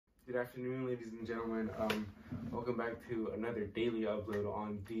Good afternoon, ladies and gentlemen. Welcome back to another daily upload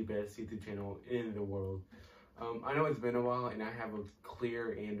on the best YouTube channel in the world. I know it's been a while, and I have a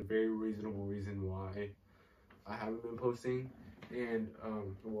clear and very reasonable reason why I haven't been posting. And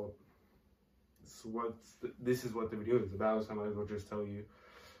well, this is what the video is about, so I might as well just tell you.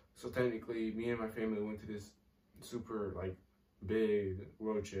 So technically, me and my family went to this super big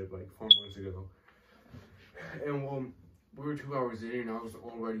road trip 4 months ago, and well, we were 2 hours in and I was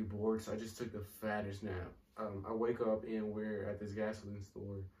already bored, so I just took the fattest nap. I wake up and we're at this gasoline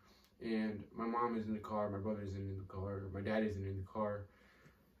store, and my mom is in the car, my brother isn't in the car, my dad isn't in the car,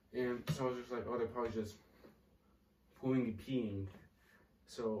 and so I was just like, oh, they're probably just pooing and peeing.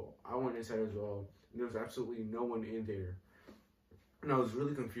 So I went inside as well, and there was absolutely no one in there, and I was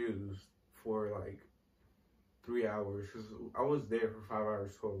really confused for 3 hours, because I was there for 5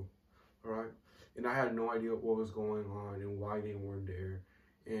 hours total, alright? And I had no idea what was going on and why they weren't there.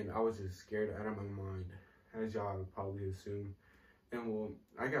 And I was just scared out of my mind, as y'all would probably assume. And well,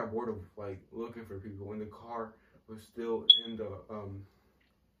 I got bored of looking for people, and the car was still in the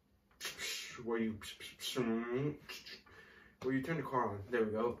where you turn the car on. There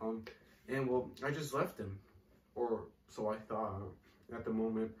we go. And well, I just left them, or so I thought at the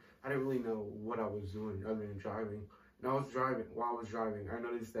moment. I didn't really know what I was doing other than driving. And while I was driving, I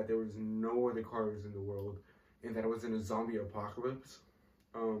noticed that there was no other cars in the world, and that I was in a zombie apocalypse.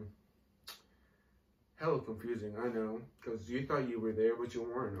 Hella confusing, I know, because you thought you were there, but you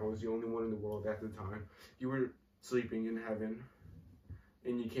weren't. I was the only one in the world at the time. You were sleeping in heaven,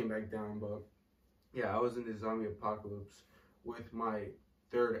 and you came back down, but yeah, I was in the zombie apocalypse with my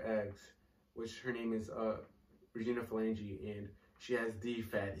third ex, which her name is Regina Phalange, and she has the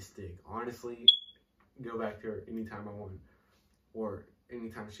fattest dick. Honestly, go back to her anytime I want, or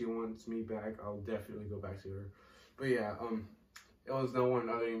anytime she wants me back, I'll definitely go back to her. But yeah, it was no one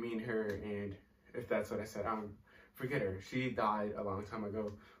other than me and her, and if that's what I said, forget her. She died a long time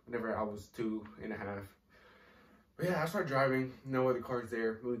ago, whenever I was 2.5. But yeah, I started driving, no other cars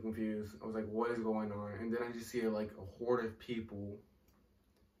there, really confused. I was like, what is going on? And then I just see a horde of people,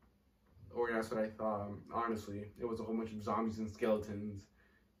 or that's what I thought. Honestly, it was a whole bunch of zombies and skeletons,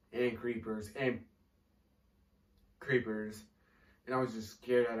 and creepers, and I was just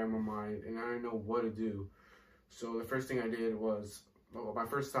scared out of my mind, and I didn't know what to do. So the first thing I did was, well, my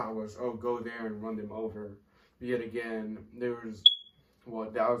first thought was, oh, go there and run them over. But yet again, there was, well,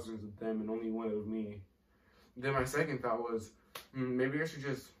 thousands of them and only one of me. Then my second thought was, maybe I should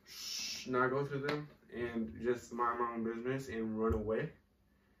just not go through them and just mind my own business and run away.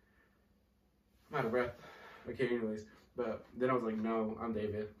 I'm out of breath. Okay, anyways, but then I was like, no, I'm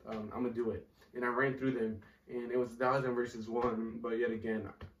David. I'm gonna do it. And I ran through them, and it was 1,000 versus 1, but yet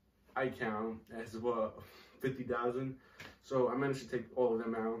again, I count as well 50,000. So I managed to take all of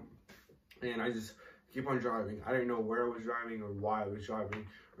them out, and I just keep on driving. I didn't know where I was driving, or why I was driving,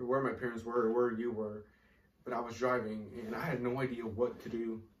 or where my parents were, or where you were, but I was driving, and I had no idea what to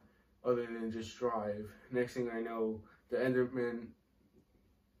do other than just drive. Next thing I know, the Enderman.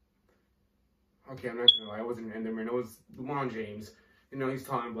 Okay, I'm not gonna lie, it wasn't an Enderman, it was LeBron James. You know, he's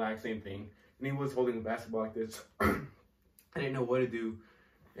tall and black, same thing. And he was holding a basketball like this. I didn't know what to do.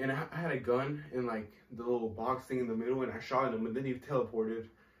 And I had a gun in the little box thing in the middle, and I shot him, and then he teleported.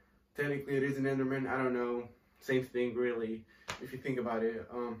 Technically, it is an Enderman, I don't know. Same thing, really, if you think about it.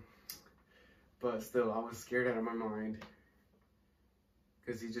 But still, I was scared out of my mind,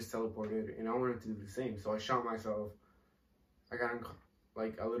 because he just teleported, and I wanted to do the same. So I shot myself.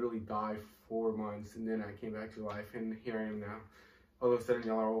 I literally died 4 months, and then I came back to life, and here I am now. All of a sudden,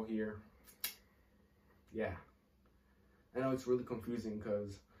 y'all are all here. Yeah. I know it's really confusing,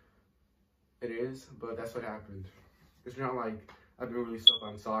 because it is, but that's what happened. It's not like I've been really stuck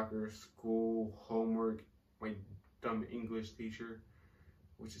on soccer, school, homework, my dumb English teacher,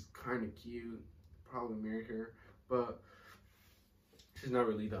 which is kind of cute. Probably married her, but she's not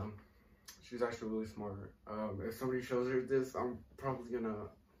really dumb. She's actually really smart. If somebody shows her this, I'm probably gonna...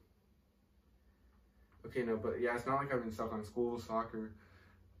 Okay, no, but yeah, it's not like I've been stuck on school, soccer,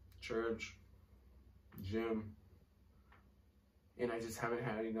 church, gym, and I just haven't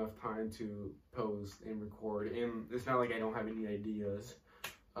had enough time to post and record, and it's not like I don't have any ideas.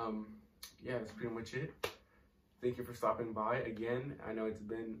 Yeah, that's pretty much it. Thank you for stopping by again. I know it's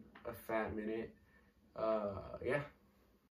been a fat minute. Yeah.